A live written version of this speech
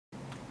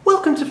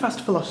Welcome to Fast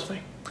Philosophy.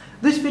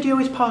 This video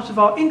is part of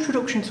our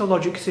Introduction to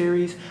Logic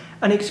series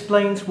and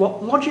explains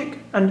what logic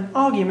and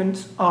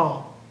arguments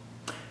are.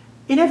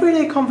 In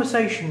everyday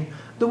conversation,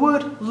 the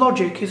word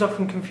logic is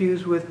often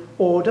confused with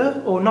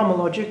order or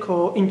nomologic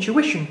or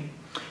intuition.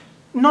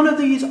 None of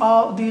these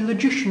are the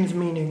logician's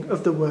meaning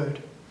of the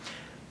word.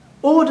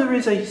 Order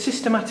is a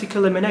systematic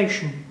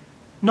elimination.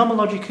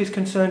 Nomologic is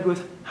concerned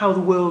with how the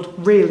world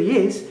really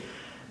is,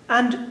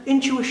 and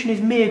intuition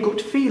is mere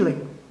gut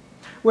feeling.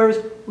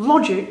 Whereas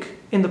logic,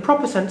 in the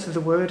proper sense of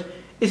the word,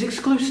 is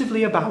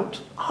exclusively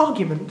about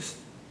arguments.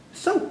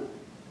 So,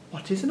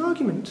 what is an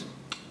argument?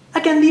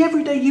 Again, the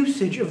everyday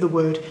usage of the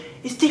word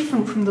is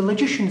different from the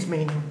logician's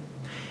meaning.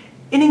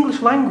 In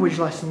English language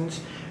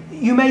lessons,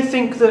 you may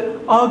think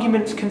that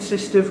arguments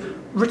consist of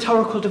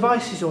rhetorical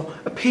devices or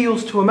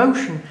appeals to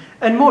emotion,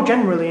 and more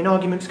generally an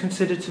argument's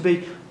considered to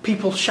be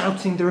people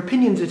shouting their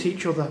opinions at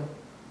each other.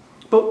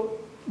 But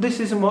this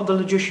isn't what the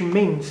logician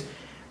means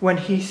when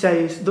he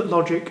says that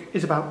logic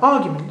is about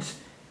arguments.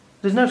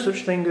 There's no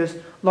such thing as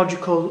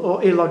logical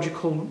or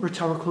illogical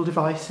rhetorical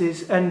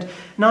devices, and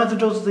neither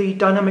does the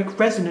dynamic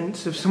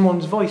resonance of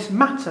someone's voice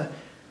matter.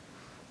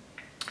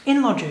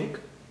 In logic,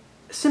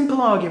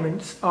 simple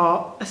arguments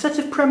are a set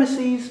of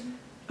premises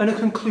and a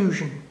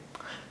conclusion.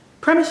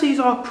 Premises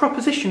are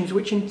propositions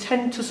which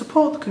intend to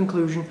support the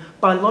conclusion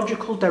by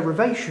logical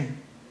derivation.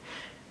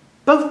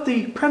 Both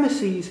the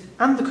premises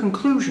and the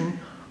conclusion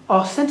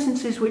are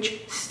sentences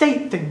which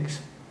state things,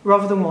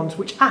 rather than ones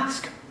which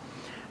ask.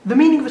 The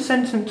meaning of a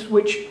sentence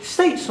which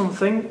states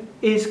something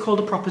is called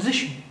a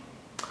proposition.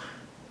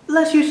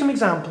 Let's use some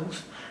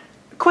examples.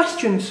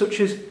 Questions such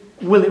as,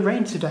 will it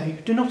rain today,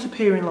 do not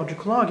appear in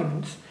logical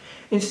arguments.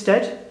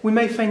 Instead, we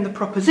may frame the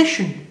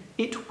proposition,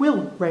 it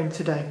will rain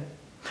today.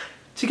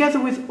 Together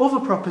with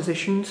other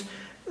propositions,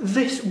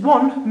 this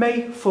one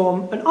may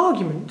form an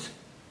argument.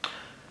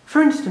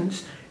 For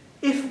instance,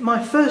 if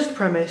my first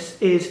premise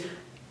is,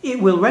 it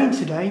will rain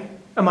today,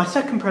 and my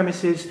second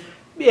premise is,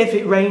 if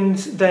it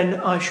rains, then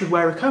I should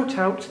wear a coat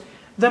out,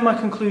 then my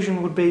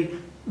conclusion would be,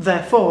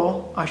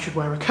 therefore, I should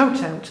wear a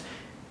coat out.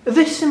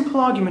 This simple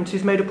argument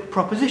is made up of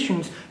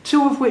propositions,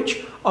 two of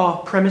which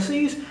are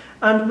premises,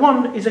 and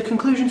one is a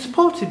conclusion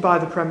supported by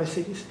the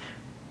premises.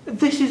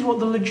 This is what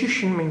the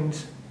logician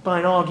means by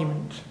an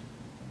argument.